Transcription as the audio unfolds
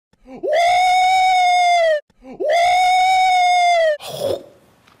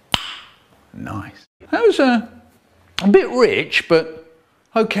Nice. That was a bit rich, but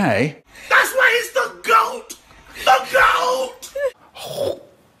okay. That's why he's the GOAT! The GOAT!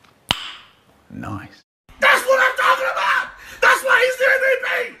 Nice. That's what I'm talking about! That's why he's the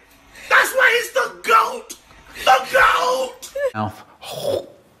MVP! That's why he's the GOAT! The GOAT! Mouth.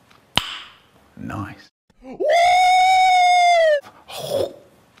 Nice.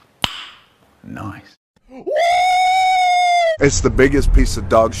 Nice. It's the biggest piece of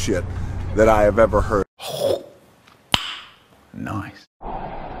dog shit that I have ever heard. Nice.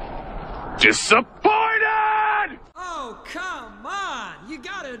 Disappointed! Oh, come on! You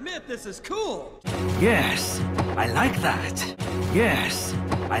gotta admit this is cool! Yes, I like that. Yes,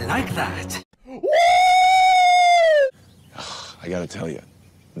 I like that. I gotta tell you,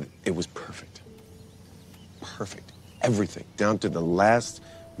 it was perfect. Perfect. Everything, down to the last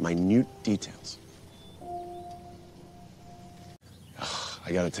minute details.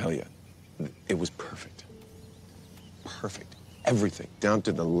 I gotta tell you, it was perfect. Perfect. Everything, down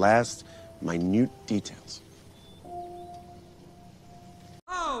to the last minute details.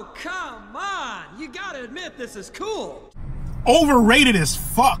 Oh, come on! You gotta admit this is cool! Overrated as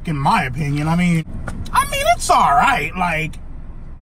fuck, in my opinion. I mean, it's alright. Like,